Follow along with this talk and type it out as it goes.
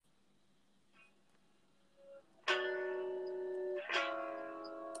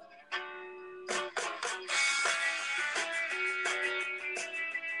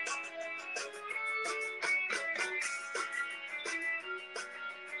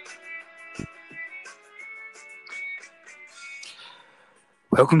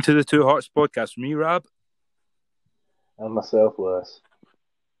Welcome to the Two Hearts podcast with me, Rab. And myself, Lewis.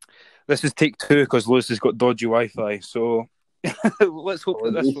 This is take two because Lewis has got dodgy Wi-Fi, so let's hope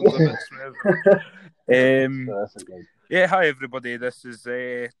that this one's a bit smooth. Yeah, hi everybody. This is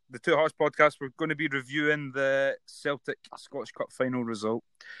the Two Hearts podcast. We're going to be reviewing the Celtic Scottish Cup final result,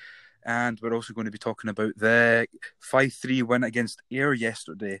 and we're also going to be talking about the 5-3 win against Ayr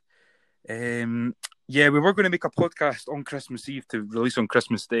yesterday. Yeah, we were going to make a podcast on Christmas Eve to release on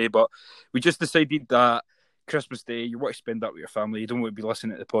Christmas Day, but we just decided that Christmas Day, you want to spend that with your family, you don't want to be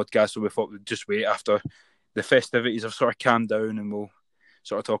listening to the podcast, so we thought we'd just wait after the festivities have sort of calmed down and we'll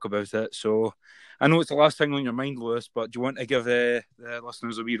sort of talk about it. So I know it's the last thing on your mind, Lewis, but do you want to give the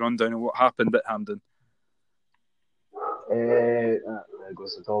listeners a wee rundown of what happened at Hampden? There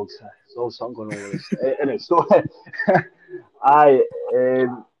goes the dogs. There's always something going on with this. Anyway, so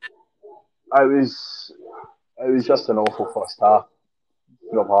it was just an awful first half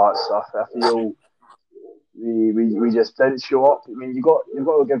from Hearts. I feel we just didn't show up. I mean, you got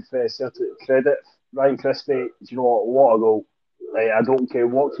to give Celtic credit. Ryan Christie, do you know what a goal? I don't care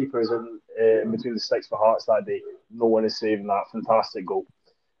what keeper's in between the sticks for Hearts that day. No one is saving that fantastic goal.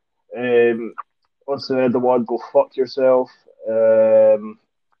 What's the word? Go fuck yourself.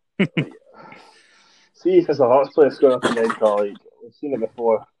 See if it's a Hearts player scoring up in like we've seen it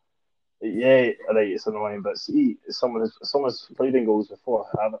before. Yeah, right, it's annoying, but see, someone's played in goals before.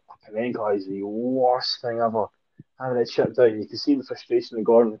 Panenka is the worst thing ever. Having it chipped down, you can see the frustration in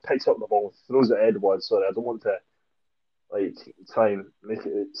Gordon. Picks up the ball, throws it Edwards. Sorry, I don't want to try and make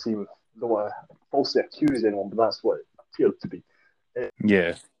it seem. I don't want to falsely accuse anyone, but that's what it appeared to be.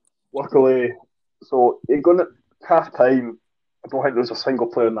 Yeah. Luckily, so it going at half time. I don't think there was a single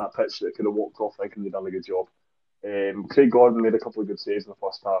player on that pitch that could have walked off thinking they'd done a good job. Craig Gordon made a couple of good saves in the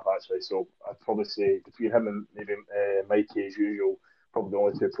first half, actually. So I'd probably say between him and maybe Mikey, as usual, probably the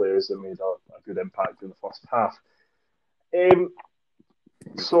only two players that made a good impact in the first half.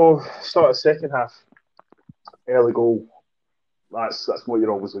 So start of the second half, early goal. That's what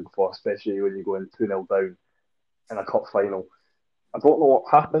you're always looking for, especially when you go in 2-0 down in a cup final. I don't know what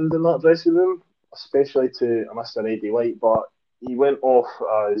happened in that dressing room, especially to Mr. Eddie White, but he went off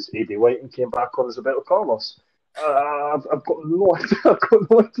as Eddie White and came back on as Roberto Carlos. I've got no idea. I've got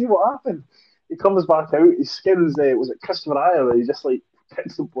no idea what happened. He comes back out. He skins. Was it Christopher Ayer? He just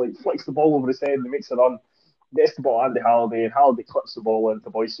flicks the ball over his head and makes a run. Gets the ball to Andy Halliday, and Halliday clips the ball into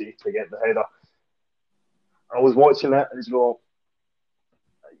Boise to get the header. I was watching it, and you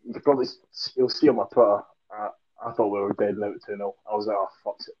could probably you'll see on my Twitter. I thought we were dead now at 2-0. I was like, oh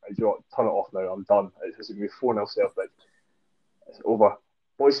fuck it. Turn it off now. I'm done. It's going to be 4-0 Celtic. It's over.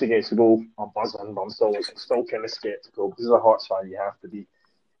 Boise gets the goal. I'm buzzing, but I'm still kind of sceptical because as a Hearts fan, you have to be.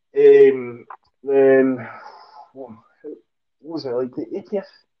 Then what was it like the 80th?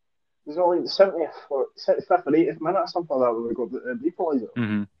 Was it like the 70th or 75th or 80th minute or something like that when we got the equaliser?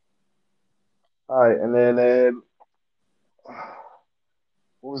 Mm-hmm. Aye, and then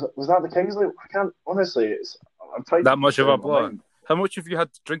was that the Kingsley? I can't honestly. I'm trying that much of a blur. How much have you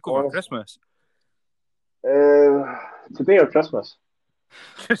had to drink over Christmas? Today or Christmas?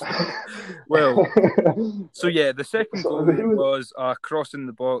 Well, so yeah, the second goal was a cross in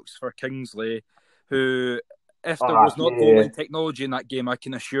the box for Kingsley, who, if there was not goalie technology in that game, I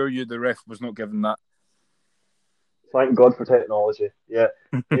can assure you the ref was not given that. Thank God for technology. Yeah.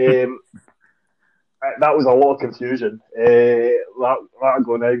 That was a lot of confusion. That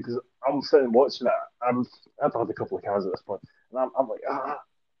going out because I'm sitting watching it. I've had a couple of cans at this point, and I'm like,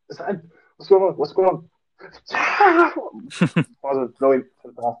 is that in? What's going on? What's going on? Brilliant,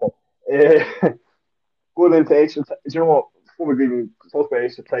 fantastic. Going into extra time, do you know what? Before we even talk about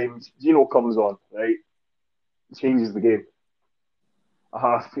extra time, Gino comes on, right? Changes the game.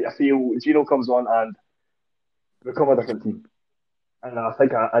 I feel Gino comes on and become a different team. And I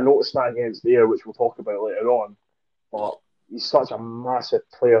think I noticed that against Ayr, which we'll talk about later on. But he's such a massive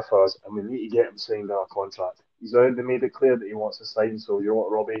player for us, and we need to get him signed on a contract. He's already made it clear that he wants to sign, so you know what,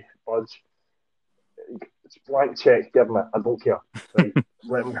 Robbie, Budge? It's blank check, give him it. I don't care. Right?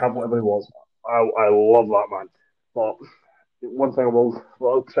 Let him have whatever he wants. I love that man. But one thing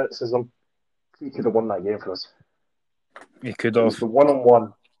about criticism, he could have won that game for us. He could have. It's the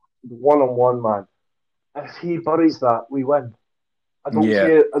one-on-one, man. If he buries that, we win. I don't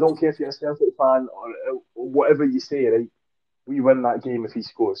care if you're a Celtic fan or whatever you say, right? We win that game if he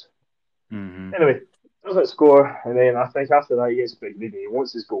scores. Mm-hmm. Anyway, doesn't score, and then I think after that he gets a bit greedy. He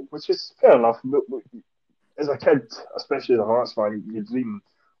wants his goal, which is fair enough. But as a kid, especially as a Hearts fan, you dream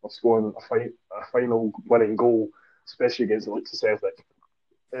of scoring a final winning goal, especially against the likes of Celtic.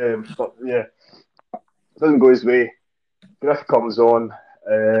 But yeah, it doesn't go his way. Griff comes on,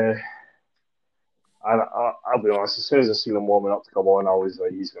 And I'll be honest, as soon as I seen him warming up to come on, I was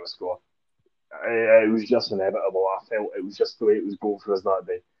like, he's going to score. It was just inevitable. I felt it was just the way it was going for us that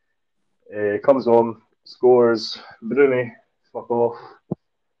day. Comes on, scores. Bruni, fuck off.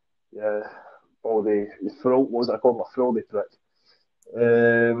 Yeah, all the throat, what was it I called? My throaty prick.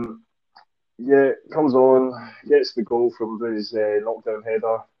 Yeah, comes on, gets the goal from his knockdown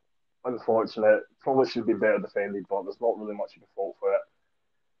header. Unfortunate. Probably should be better defended, but there's not really much of a fault for it.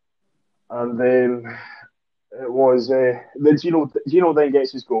 And then it was then Gino then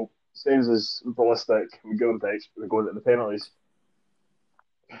gets his goal, sends his ballistic. We go into the penalties,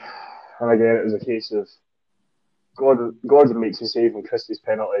 and again it was a case of Gordon makes his save on Christie's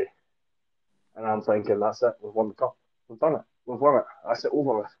penalty, and I'm thinking that's it. We've won the cup. We've done it. We've won it. That's it.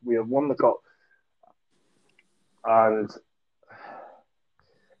 Over with. We have won the cup. And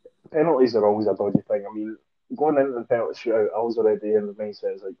penalties are always a dodgy thing. I mean, going into the penalty shootout, I was already in the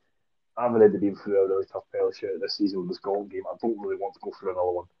mindset. It's like, I've already been through a really tough penalty shootout this season with the Scotland game. I don't really want to go through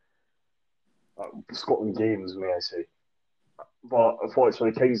another one. Scotland games, may I say. But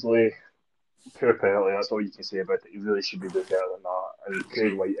unfortunately, Kingsley, poor penalty. That's all you can say about it. He really should be doing better than that. And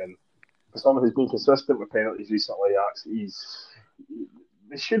Craig Whiting, for someone who's been consistent with penalties recently,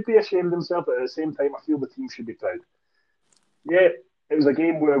 they should be ashamed of themselves, but at the same time, I feel the team should be proud. Yeah, it was a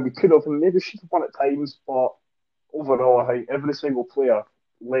game where we could have and maybe should have won at times, but overall, I think every single player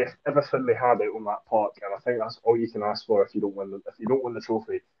left everything they had out on that park, and I think that's all you can ask for if you don't win the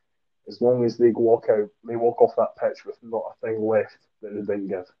trophy. As long as they walk off that pitch with not a thing left that they didn't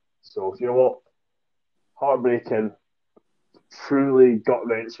give. So you know what, heartbreaking, truly gut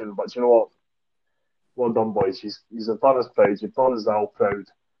wrenching, but you know what, well done, boys. You've done us proud. You've done us all proud.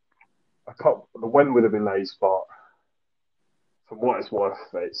 The win would have been nice, but from what it's worth,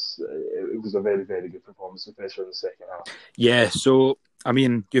 it was a very, very good performance, especially in the second half. Yeah, so, I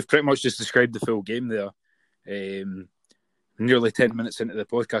mean, you've pretty much just described the full game there. Nearly 10 minutes into the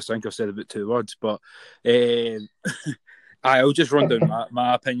podcast, I think I've said about 2 words, but I'll just run down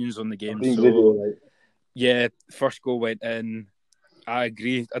my opinions on the game. So, yeah, first goal went in. I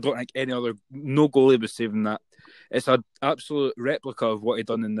agree. I don't think no goalie was saving that. It's an absolute replica of what he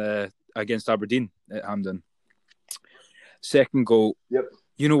done against Aberdeen at Hampden. Second goal, yep.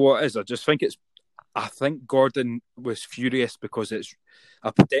 You know what it is? I think Gordon was furious because it's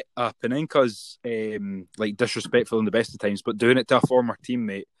Panenka's like disrespectful in the best of times, but doing it to a former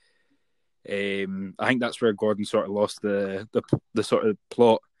teammate. I think that's where Gordon sort of lost the sort of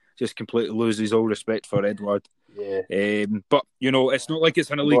plot. Just completely loses all respect for Edward. Yeah. But you know, it's not like it's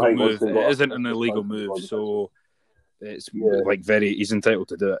an illegal move. It isn't an illegal move, so it's like he's entitled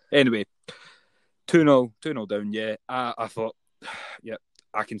to do it. Anyway, 2-0 down. Yeah, I thought, yeah,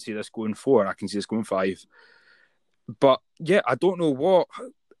 I can see this going 4. I can see this going 5. But yeah, I don't know what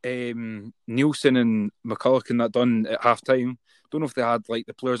Nielsen and McCulloch and that done at half time. Don't know if they had like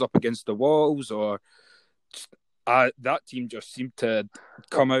the players up against the walls or that team just seemed to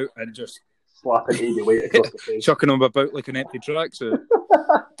come out and just slapping Eddie weight across the face, chucking them about like an empty tracksuit.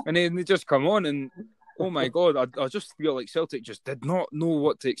 And then they just come on and oh my god, I just feel like Celtic just did not know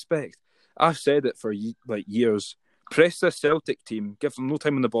what to expect. I've said it for like years. Press this Celtic team, give them no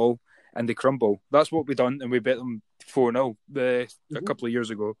time on the ball, and they crumble. That's what we done, and we bet them 4-0 a couple of years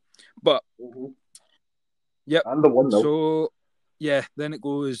ago. But yep, and the 1-0. So yeah, then it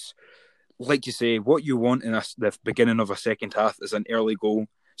goes like you say. What you want in the beginning of a second half is an early goal,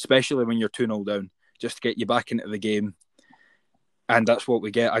 especially when you're 2-0 down, just to get you back into the game. And that's what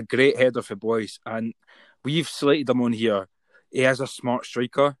we get. A great header for Boyce, and we've slated him on here. He has a smart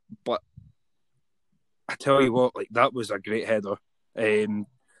striker, but I tell you what, like that was a great header.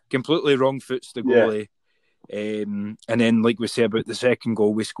 Completely wrong foots the goalie. Yeah. And then, like we say about the second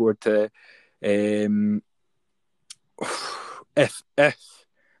goal, we scored to. If there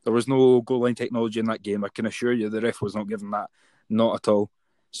was no goal line technology in that game, I can assure you the ref was not given that, not at all.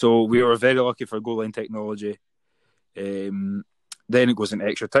 So we were very lucky for goal line technology. Then it goes into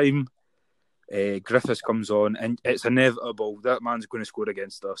extra time. Griffiths comes on, and it's inevitable that man's going to score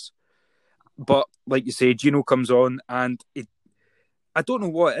against us. But like you say, Gino comes on, and I don't know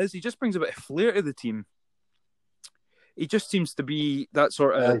what it is. He just brings a bit of flair to the team. He just seems to be that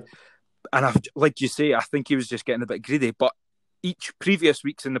sort of, and like you say, I think he was just getting a bit greedy. But each previous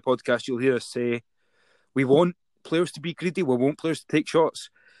weeks in the podcast, you'll hear us say, we want players to be greedy, we want players to take shots,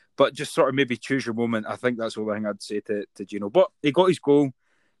 but just sort of maybe choose your moment. I think that's all the thing I'd say to Gino. But he got his goal,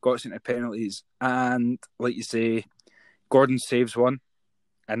 got us into penalties, and like you say, Gordon saves one,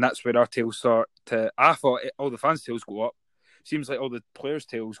 and that's where our tails start to. I thought all the fans' tails go up. Seems like all the players'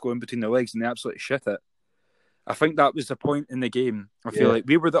 tails go in between their legs, and they absolutely shit it. I think that was the point in the game. I feel like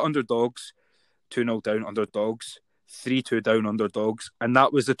we were the underdogs, 2-0 down underdogs, 3-2 down underdogs, and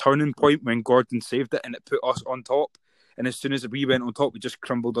that was the turning point when Gordon saved it and it put us on top. And as soon as we went on top, we just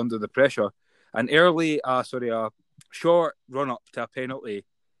crumbled under the pressure. An a short run-up to a penalty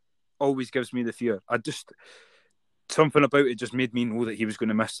always gives me the fear. Something about it just made me know that he was going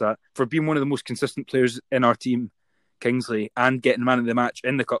to miss that. For being one of the most consistent players in our team, Kingsley, and getting man of the match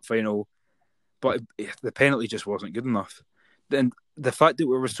in the cup final, but the penalty just wasn't good enough. Then the fact that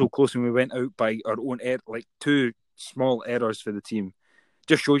we were so close and we went out by our own like 2 small errors for the team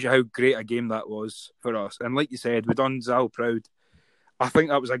just shows you how great a game that was for us. And like you said, we done Zal proud. I think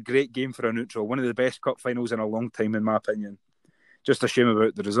that was a great game for a neutral. One of the best cup finals in a long time, in my opinion. Just a shame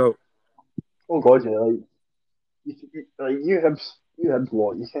about the result. Oh God, yeah. You have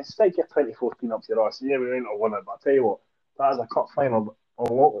what? You can stick your 2014 up to your arse. Yeah, we went to win it, but I tell you what, that is a cup final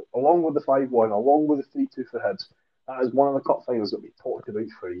along with the 5-1, along with the 3-2 for Hibs. That is one of the cup finals that we talked about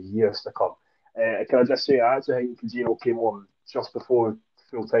for years to come. Can I just say, I actually think Cristiano came on just before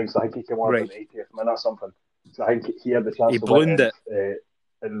full time, so I think he came on in the 80th minute or something. So I think he had the chance to win it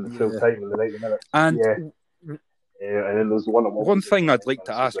in the full time in the 90 minutes. And then there's one thing I'd like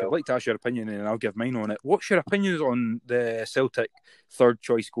to ask, I'd like to ask your opinion, and I'll give mine on it. What's your opinions on the Celtic third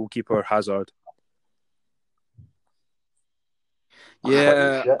choice goalkeeper, Hazard?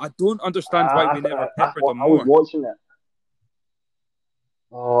 Yeah, I don't understand why we never peppered him more. I was watching it.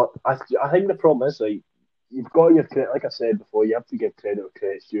 I think the problem is, like, you've got to give credit, like I said before, you have to give credit where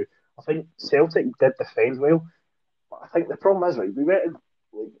credit's due. I think Celtic did defend well, but I think the problem is, right, we went,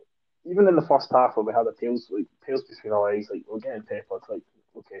 like, even in the first half when we had the tails between our eyes, like, we're getting peppered, like,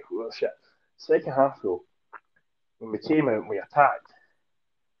 okay, well, shit. Second half, though, when we came out and we attacked,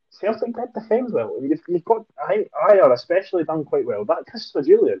 Celtic did defend well. And you've got, I think Ayer especially done quite well. That Christopher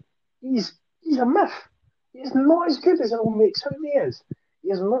Julian, he's a myth. He's not as good as everyone makes out he is. He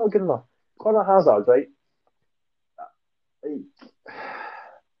is not good enough. Conor Hazard, right?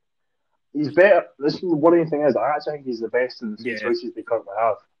 He's better. This worrying thing is, I actually think he's the best in the three choices they currently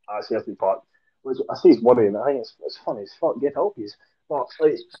have at Celtic Park. Which I say is worrying. I think it's funny as fuck. Get help, he's. But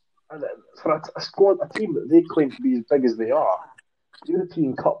like, for a squad, a team that they claim to be as big as they are,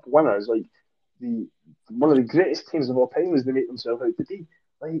 European Cup winners, like one of the greatest teams of all time, as they make themselves out to be.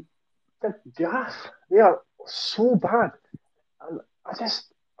 Like, they're gaff. They are so bad. And I thought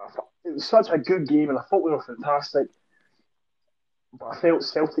it was such a good game, and I thought we were fantastic. But I felt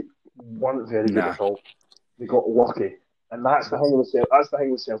Celtic weren't very good at all. They got lucky, and that's the thing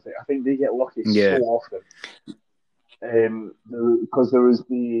with Celtic. I think they get lucky so often. Because there was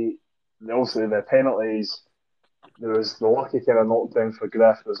obviously the penalties. There was the lucky kind of knockdown for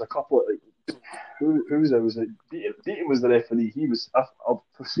Griff. There was a couple of, like, who was there? Was it Beaton was the referee? He was,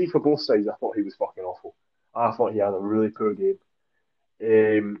 for both sides, I thought he was fucking awful. I thought he had a really poor game.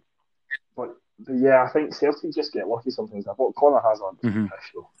 But yeah, I think Celtic just get lucky sometimes. I thought Conor Hazard was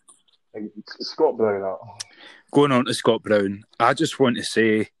official. Scott Brown. Going on to Scott Brown, I just want to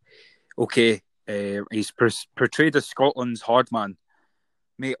say, okay, he's portrayed as Scotland's hard man.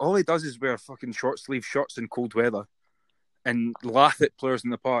 Mate, all he does is wear fucking short sleeve shirts in cold weather and laugh at players in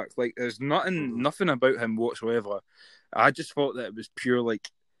the park. Like, there's nothing about him whatsoever. I just thought that it was pure, like,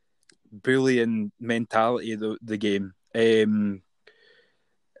 bullying mentality, the game.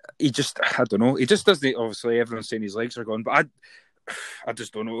 He just, I don't know. He just doesn't, obviously, everyone's saying his legs are gone, but I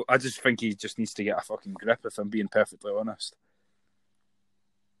just don't know. I just think he just needs to get a fucking grip, if I'm being perfectly honest.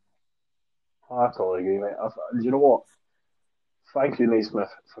 I totally agree, mate. You know what? Thank you, Naismith,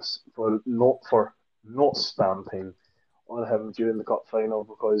 for not stamping on him during the cup final,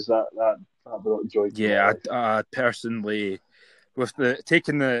 because that brought joy to my life. I personally, with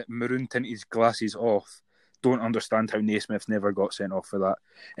taking the maroon tinted glasses off, don't understand how Naismith never got sent off for that.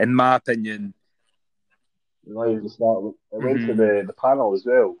 In my opinion, not even start. It went to the panel as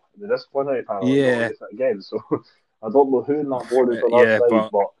well, the disciplinary panel. Again, so I don't know who in that board is on our side,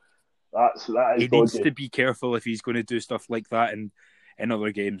 but. That is he dodgy. Needs to be careful if he's going to do stuff like that in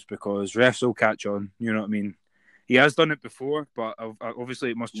other games, because refs will catch on. You know what I mean? He has done it before, but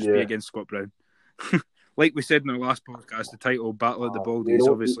obviously it must just be against Scott Brown. Like we said in our last podcast, the title Battle of the Baldies,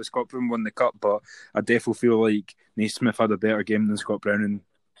 obviously Scott Brown won the cup, but I definitely feel like Naismith had a better game than Scott Brown. And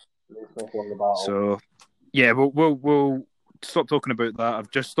so, yeah, we'll stop talking about that.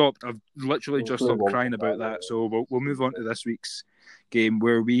 I've literally just stopped crying about that. So we'll move on to this week's game,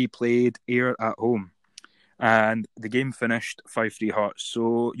 where we played Ayr at home, and the game finished 5-3 Hearts.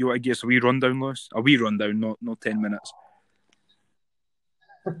 So you want to give us a wee rundown, Lewis? A wee rundown, not 10 minutes.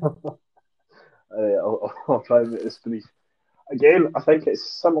 I'll try and make this brief. Again, I think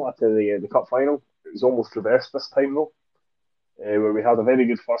it's similar to the cup final. it was almost reversed this time though, where we had a very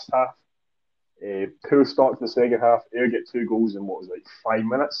good first half, poor start to the second half. Ayr get 2 goals in what was like 5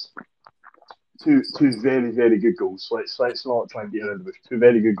 minutes. Two very very good goals. So let's not try and beat around the bush. 2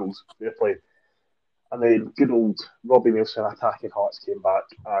 very good goals. Fair play. And then good old Robbie Nielsen attacking Hearts came back,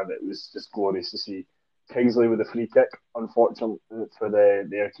 and it was just glorious to see. Kingsley with a free kick. Unfortunately for the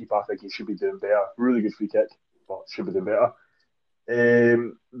Ayr keeper, I think he should be doing better. Really good free kick, but should be doing better.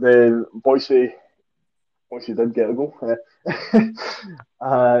 Then Boise did get a goal.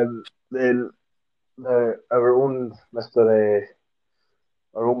 Then our own Mr.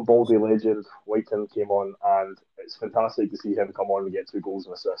 Our own Baldy legend, Whiten, came on, and it's fantastic to see him come on and get 2 goals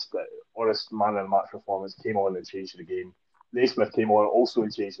and assists. The honest man in the match performance, came on and changed the game. Naismith came on also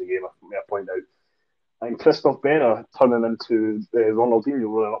and changed the game, may I point out. And Christoph Benner turning into Ronaldinho,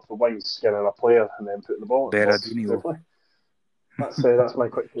 running up the wings, skinning a player, and then putting the ball in. Berraldo. That's my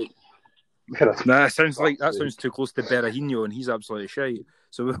quick take. That sounds too close to Berraldo, and he's absolutely shite.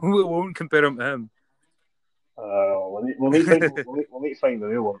 So we won't compare him to him. We'll need to find the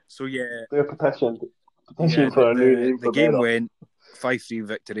new one. So yeah, do a petition for a new name. The game went 5-3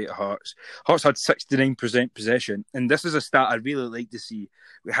 victory at Hearts. Hearts had 69% possession, and this is a stat I really like to see.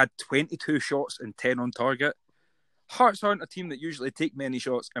 We had 22 shots and 10 on target. Hearts aren't a team that usually take many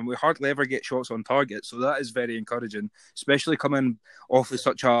shots, and we hardly ever get shots on target, so that is very encouraging, especially coming off of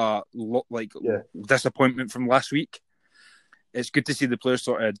such a disappointment from last week. It's good to see the players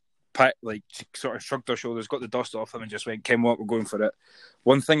sort of shrugged their shoulders, got the dust off them, and just went, "Kim, what, we're going for it."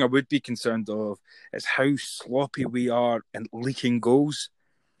 One thing I would be concerned of is how sloppy we are in leaking goals.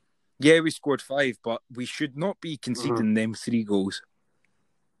 Yeah, we scored 5, but we should not be conceding them 3 goals.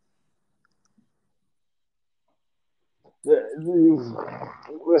 The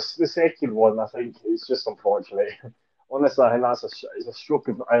second one, I think, is just unfortunate. Honestly, I think it's a stroke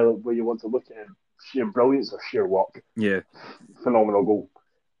of Ireland where you want to look at sheer brilliance or sheer work. Yeah, phenomenal goal.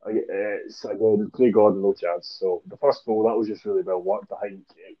 It's again, Craig Gordon, no chance. So the first goal, that was just really well worked. I think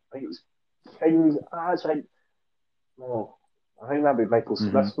it was Kings. I think that'd be Michael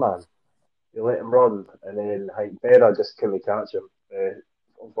Smith's man. You let him run, and then I think Berra just couldn't catch him.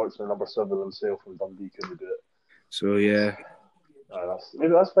 Unfortunately, number 7 himself from Dundee couldn't do it. So yeah,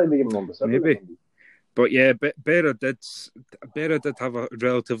 maybe that's why they give him number 7. Maybe, but yeah, Berra did have a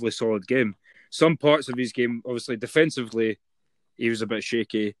relatively solid game. Some parts of his game, obviously defensively, he was a bit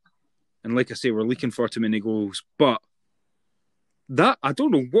shaky, and like I say, we're leaking far too many goals. But that, I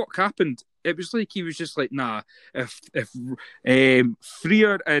don't know what happened. It was like he was just like, nah, if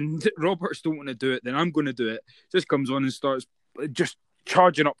Freer and Roberts don't want to do it, then I'm going to do it. Just comes on and starts just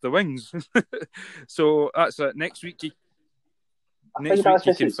charging up the wings. So that's it. Next week you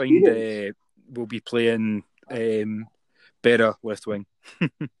can find we'll be playing Berra left wing.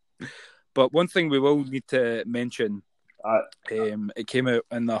 But one thing we will need to mention, it came out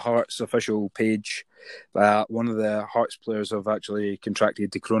in the Hearts official page that one of the Hearts players have actually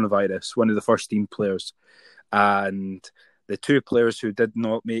contracted the coronavirus, one of the first team players. And the 2 players who did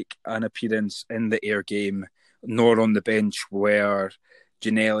not make an appearance in the Ayr game nor on the bench were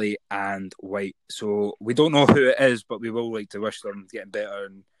Ginnelly and White. So we don't know who it is, but we will like to wish them getting better,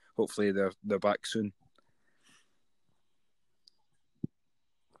 and hopefully they're back soon.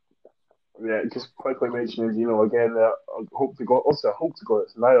 Yeah, just quickly mentioning, again, I hope to God it's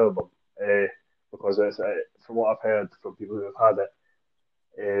neither of them, because it's, from what I've heard from people who have had it,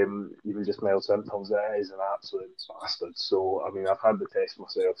 even just mild symptoms, it is an absolute bastard. So, I mean, I've had the test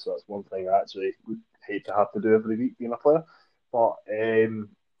myself, so that's one thing I actually would hate to have to do every week being a player. But,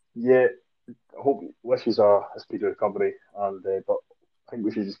 yeah, I hope wishes are a speedy recovery, and but I think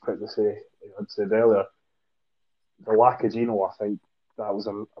we should just quickly say, like I'd said earlier, the lack of Gino, I think, that was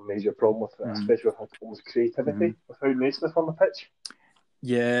a major problem with it, especially with almost creativity without Naismith on the pitch.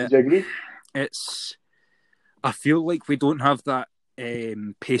 Yeah. Do you agree? I feel like we don't have that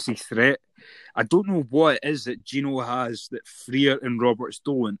pacey threat. I don't know what it is that Gino has that Freer and Roberts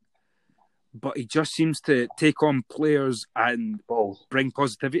don't, but he just seems to take on players and bring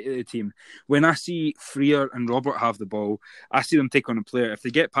positivity to the team. When I see Freer and Robert have the ball, I see them take on a player. If they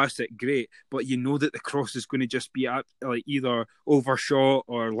get past it, great, but you know that the cross is going to just be at either overshot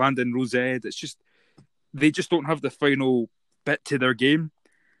or landing Rosette. It's just, they just don't have the final bit to their game.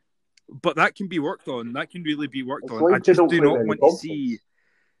 But that can be worked on. That can really be worked on. I just do not want to see...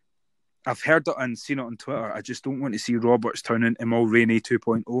 I've heard it and seen it on Twitter. I just don't want to see Roberts turn into Mulroney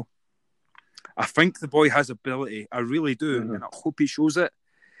 2.0. I think the boy has ability. I really do, and I hope he shows it.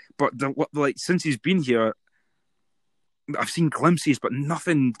 But since he's been here, I've seen glimpses, but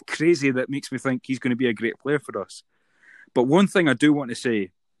nothing crazy that makes me think he's going to be a great player for us. But one thing I do want to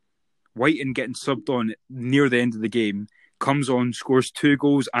say, Whiten getting subbed on near the end of the game, comes on, scores 2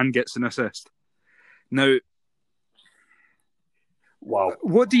 goals and gets an assist. Now, wow.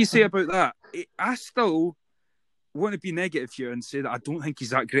 What do you say about that? I still want to be negative here and say that I don't think he's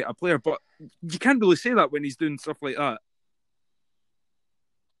that great a player, but you can't really say that when he's doing stuff like that.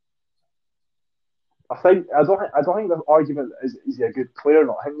 I don't think the argument is he a good player or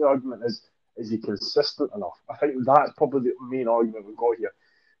not. I think the argument is he consistent enough. I think that's probably the main argument we've got here.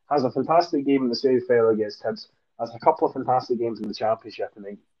 Has a fantastic game in the semi-final against Hibs. Has a couple of fantastic games in the Championship, and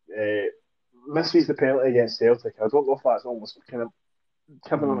then misses the penalty against Celtic. I don't know if that's almost kind of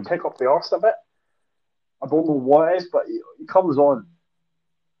giving him a kick up the arse a bit. I don't know what it is, but he comes on,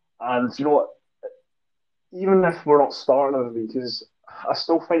 and you know what? Even if we're not starting him, because I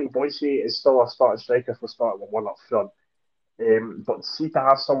still think Boise is still a starting striker for starting with one up front. But see, to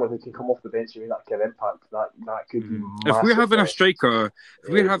have someone who can come off the bench and make that kind of impact, that could be massive. If we're having a striker, if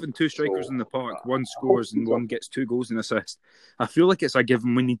we're having 2 strikers in the park, one scores and one gets 2 goals and assists, I feel like it's a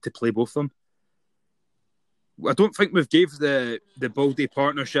given we need to play both of them. I don't think we've gave the Baldy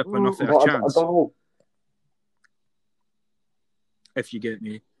partnership enough of a chance. I don't know. If you get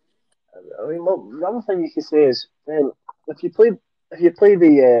me. I mean, well, the other thing you can say is, then if you go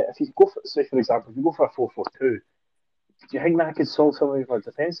for, say for example, if you go for a 4-4-2, do you think that could solve some of our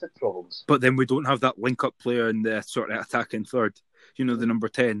defensive problems? But then we don't have that link-up player in the sort of attacking third. You know, the number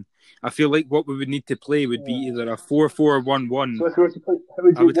 10. I feel like what we would need to play would be either a 4-4-1-1. So if we were to play,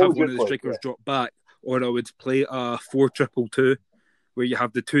 I would have one of the strikers drop back, or I would play a 4-2-2, where you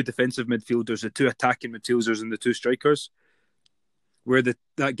have the 2 defensive midfielders, the 2 attacking midfielders, and the 2 strikers. Where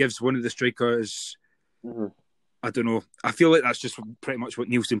that gives one of the strikers, I don't know. I feel like that's just pretty much what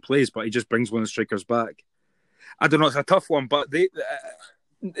Nielsen plays, but he just brings one of the strikers back. I don't know. It's a tough one, but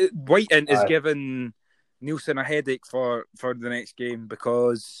Whiten is giving Nielsen a headache for the next game,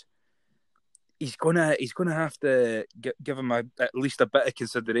 because he's gonna have to give him at least a bit of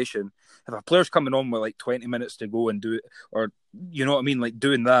consideration. If a player's coming on with like 20 minutes to go and do it, or you know what I mean, like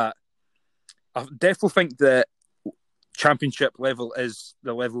doing that, I definitely think that Championship level is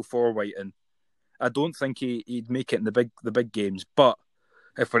the level for Whiten. I don't think he'd make it in the big games, but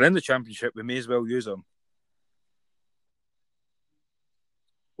if we're in the Championship, we may as well use him.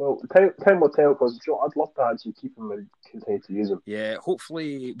 Well, time will tell, because I'd love to actually keep him and continue to use him. Yeah,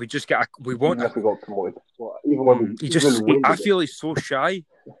 hopefully we just get. We want. Even if we got promoted, even when we I feel he's so shy.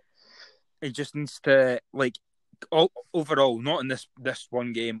 He just needs to overall, not in this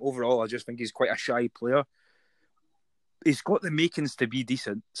one game. Overall, I just think he's quite a shy player. He's got the makings to be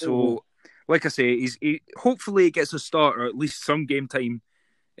decent. So, like I say, he hopefully gets a start, or at least some game time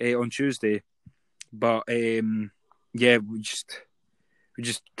on Tuesday. But yeah, we just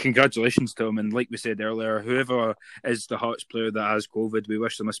congratulations to him, and like we said earlier, whoever is the Hearts player that has COVID, we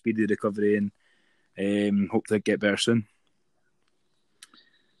wish them a speedy recovery and hope they get better soon.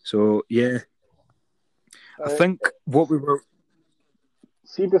 So yeah, I think what we were.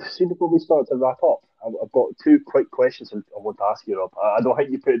 See before we start to wrap up, I've got 2 quick questions I want to ask you, Rob. I don't think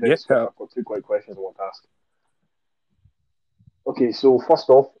you put it down. Yeah. I've got 2 quick questions I want to ask. Okay, so first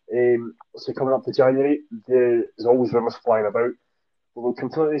off, so coming up to January, there's always rumours flying about. We'll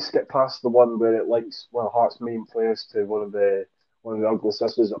completely skip past the one where it links one of Hearts' main players to one of the ugly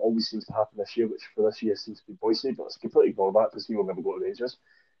sisters. It always seems to happen this year, which for this year seems to be Boise, but let's completely ignore that because he will never go to Rangers.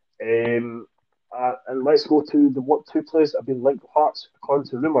 And let's go to what 2 players that have been linked with Hearts according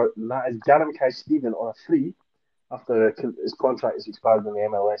to rumour, and that is Gary Mackay-Steven on a free after his contract is expired in the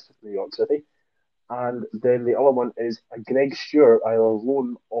MLS with New York City. And then the other one is a Greg Stewart, either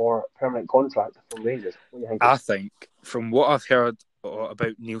loan or permanent contract from Rangers. What do you think? I think, from what I've heard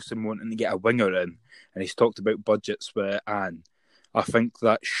about Nielsen wanting to get a winger in, and he's talked about budgets with Anne, I think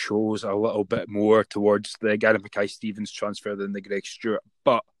that shows a little bit more towards the Gary Mackay-Stevens transfer than the Greg Stewart.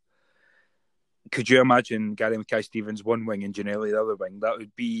 But could you imagine Gary Mackay-Stevens one wing and Giannelli the other wing?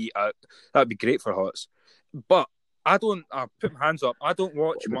 That'd be great for Hearts. But I put my hands up. I don't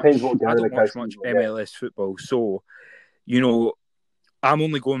watch much MLS football, so I'm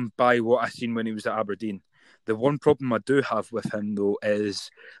only going by what I seen when he was at Aberdeen. The one problem I do have with him, though, is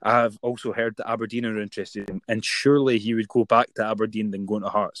I've also heard that Aberdeen are interested in him, and surely he would go back to Aberdeen than going to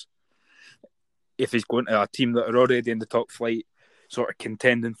Hearts. If he's going to a team that are already in the top flight, sort of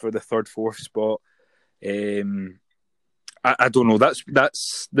contending for the 3rd, 4th spot, I don't know.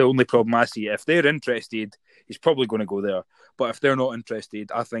 That's the only problem I see. If they're interested, he's probably going to go there. But if they're not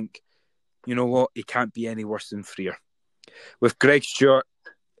interested, I think, you know what, he can't be any worse than Freer. With Greg Stewart,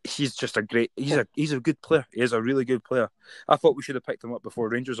 he's just he's a good player. He is a really good player. I thought we should have picked him up before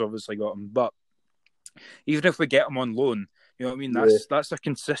Rangers obviously got him. But even if we get him on loan, you know what I mean? That's a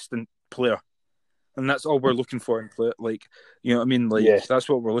consistent player. And that's all we're looking for in play. Like, you know what I mean? Like, that's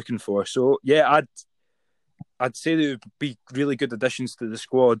what we're looking for. So, yeah, I'd say they would be really good additions to the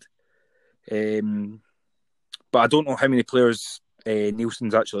squad. But I don't know how many players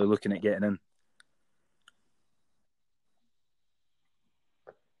Nielsen's actually looking at getting in.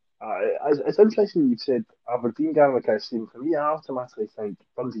 It's interesting you said Aberdeen Gary Mackay-Steven. For me, I automatically think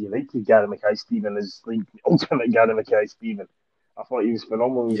Dundee United Gary Mackay-Steven is like the ultimate Gary Mackay-Steven. I thought he was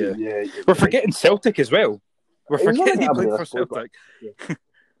phenomenal. Yeah. We're forgetting Celtic as well. We're forgetting he played for Celtic.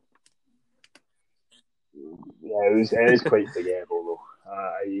 It is quite forgettable though.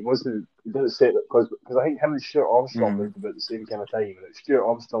 He didn't say that because I think him and Stuart Armstrong moved about the same kind of time, and it's Stuart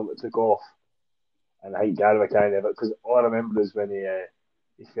Armstrong that took off, and I think Gary Mackay never. Because all I remember is when he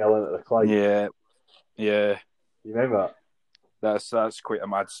fell into the Clyde. Yeah. You remember that? That's quite a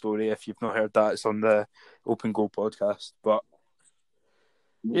mad story. If you've not heard that, it's on the Open Goal podcast. But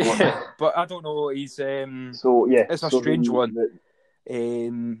but I don't know. He's it's a strange one.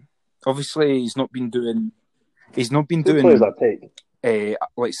 Obviously, he's not been doing players I take.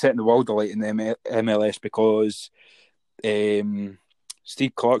 Like setting the world alight in the MLS because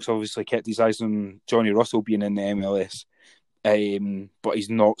Steve Clark's obviously kept his eyes on Johnny Russell being in the MLS, but he's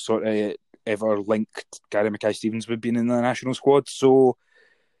not sort of ever linked Gary Mackay-Stevens with being in the national squad. So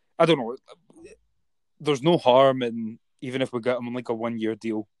I don't know. There's no harm in even if we get him on like a 1-year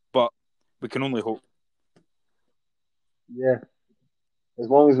deal, but we can only hope. Yeah. As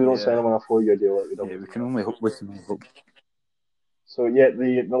long as we don't sign him on a 4-year deal, like we don't. Yeah, we can only hope. So yeah,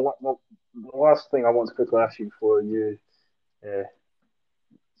 the last thing I want to quickly ask you before you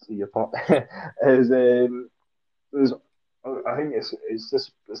see your part is there's I think it's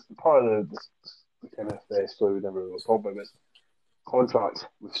part of the kind of story we never really talked about. Is contract.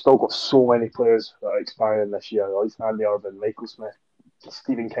 We've still got so many players that are expiring this year. At least Andy Irvin, Michael Smith,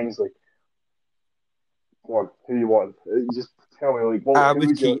 Stephen Kingsley. Go on, who you want? You just tell me, like, who would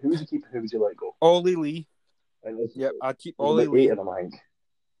you keep? Who would you let go? Ollie Lee. Yep, I'd keep Ollie Lee. 8 of them, I think.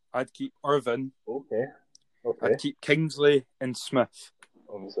 I'd keep Irvin. Okay. I'd keep Kingsley and Smith.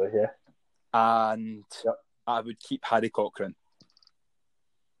 Obviously, yeah. And I would keep Harry Cochrane.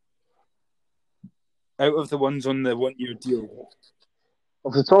 Out of the ones on the 1-year deal,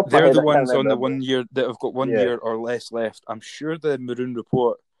 they're the ones on the 1 year that have got 1 year or less left. I'm sure the Maroon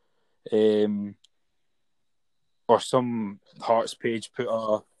Report, or some Hearts page put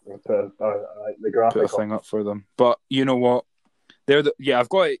a thing up for them. But you know what? I've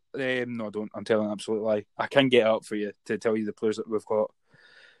got it. No, I don't. I'm telling an absolute lie. I can get it up for you to tell you the players that we've got.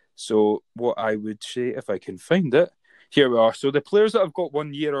 So what I would say, if I can find it, here we are. So the players that have got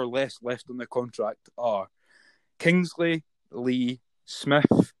 1 year or less left on the contract are Kingsley, Lee,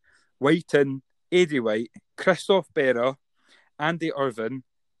 Smith, Whiten, Eddie White, Christoph Berra, Andy Irvin,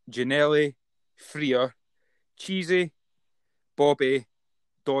 Giannelli, Freer, Cheesy, Bobby,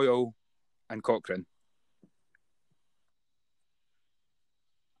 Doyle, and Cochrane.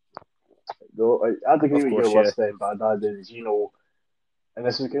 No, I'd agree with your list then, but I'd add Gino. And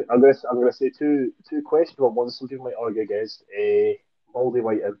this is I'm going to say two questionable ones. Some people might argue against Baldy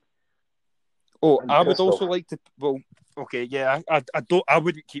Whiten. Oh, I would also like to. Well, okay, yeah, I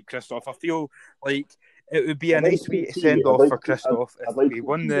wouldn't keep Christoph. I feel like it would be a nice way to send off for Christoph if he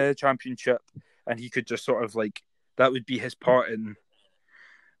won the championship and he could just sort of like that would be his part in.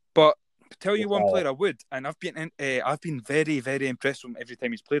 But tell you one player I would, and I've been very, very impressed with him every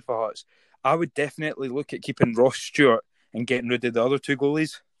time he's played for Hearts. I would definitely look at keeping Ross Stewart and getting rid of the other two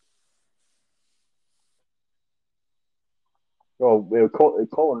goalies. Well,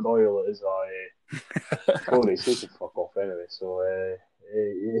 Colin Doyle is a goalie, so he can fuck off anyway. So,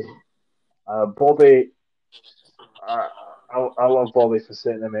 Bobby, I love Bobby for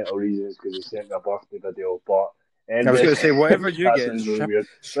sentimental reasons because he sent me a birthday video. But I was going to say, whatever you get,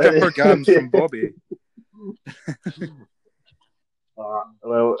 stripper gams from Bobby.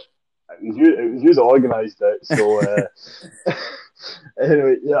 Well, it was you that organised it. So,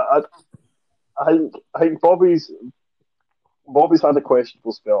 anyway, yeah, I think Bobby's had a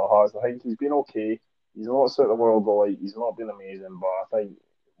questionable spell at Hearts. I think he's been okay. He's not set the world alight. He's not been amazing, but I think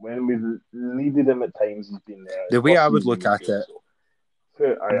when we've needed him at times, he's been there. The way I would look at it,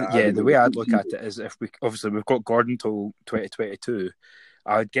 the way I'd look at it is if we've got Gordon till 2022,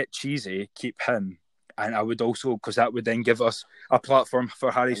 I would get Cheesy, keep him, and I would also, because that would then give us a platform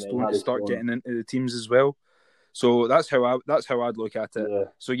for Harry Stone to start getting into the teams as well. So that's how I'd look at it. Yeah.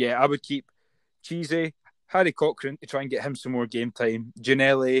 So I would keep Cheesy, Harry Cochrane to try and get him some more game time,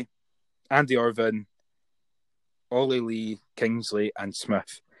 Giannelli, Andy Irvin, Ollie Lee, Kingsley, and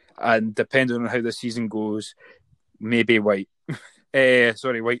Smith. And depending on how the season goes, maybe White.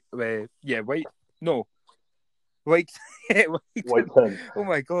 Sorry, White. White. No, White. White White. Tin. Oh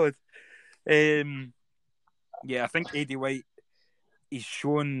my God. I think Eddie White. He's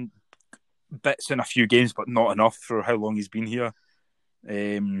shown bits in a few games, but not enough for how long he's been here.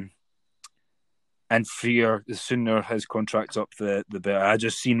 And Freer, the sooner his contract's up, the better. I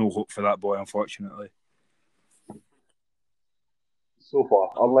just see no hope for that boy, unfortunately. So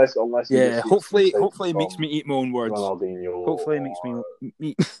far, unless hopefully it makes me eat my own words. Ronaldinho. Hopefully it makes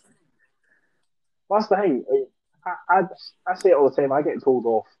me. That's the thing. I say it all the time. I get told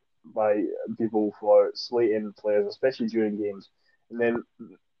off by people for slating players, especially during games, and then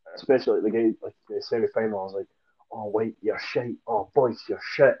especially like the semi-final. I was like, "Oh wait, you're shite. Oh boys, you're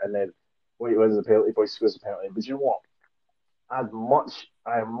shit." And then wait, wins the penalty. Boys scores the penalty. But you know what?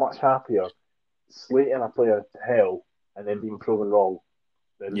 I am much happier slating a player to hell and then being proven wrong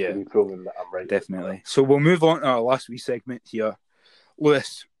than to be proven that I'm right. Definitely. So we'll move on to our last wee segment here.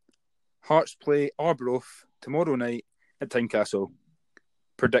 Lewis, Hearts play Arbroath tomorrow night at Tynecastle.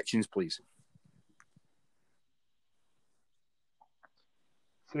 Predictions, please.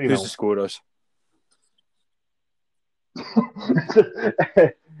 3-0. Who's the scorers?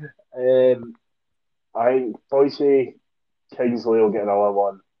 I think Boise, Kingsley will get another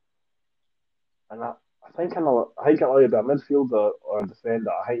one, and I think it'll either be a midfielder or a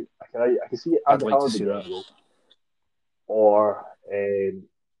defender. I can see it. I'd like to see that. Or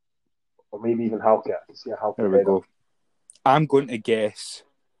maybe even Halkett. I can see a Halkett. There we go. I'm going to guess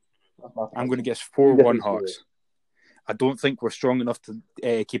 4-1 Hearts. I don't think we're strong enough to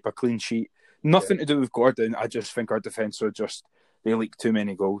keep a clean sheet. Nothing to do with Gordon. I just think our defence are they leak too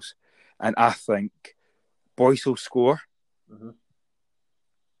many goals. And I think Boyce will score. Mm-hmm.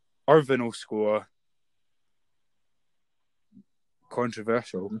 Irvin will score.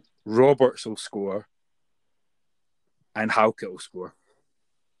 Controversial. Mm-hmm. Roberts will score. And Halkett will score.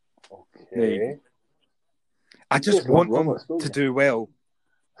 Okay. I just want them to do well.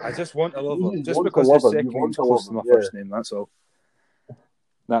 I just want to love him. Just because his second name's close to my first name, that's all.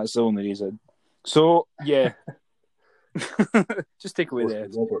 That's the only reason. So, yeah. Just take away the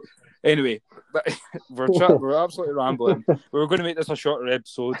edge. Anyway, we're absolutely rambling. We were going to make this a shorter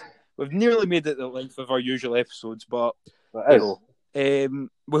episode. We've nearly made it the length of our usual episodes, but we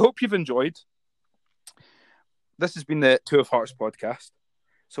hope you've enjoyed. This has been the Two of Hearts podcast.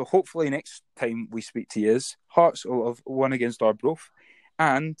 So hopefully next time we speak to you, Hearts will have won against Arbroath.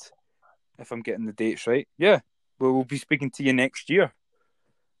 And if I'm getting the dates right, we'll be speaking to you next year,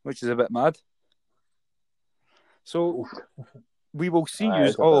 which is a bit mad. So we will see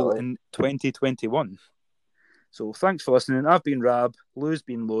you all in 2021. So thanks for listening. I've been Rab, Lou's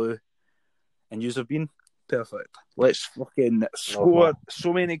been Lou, and yous have been perfect. Let's fucking score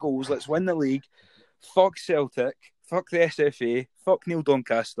so many goals. Let's win the league. Fuck Celtic. Fuck the SFA. Fuck Neil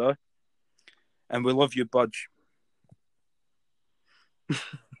Doncaster. And we love you, Budge.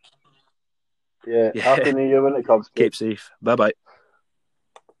 Happy New Year when it comes. Keep safe. Bye-bye.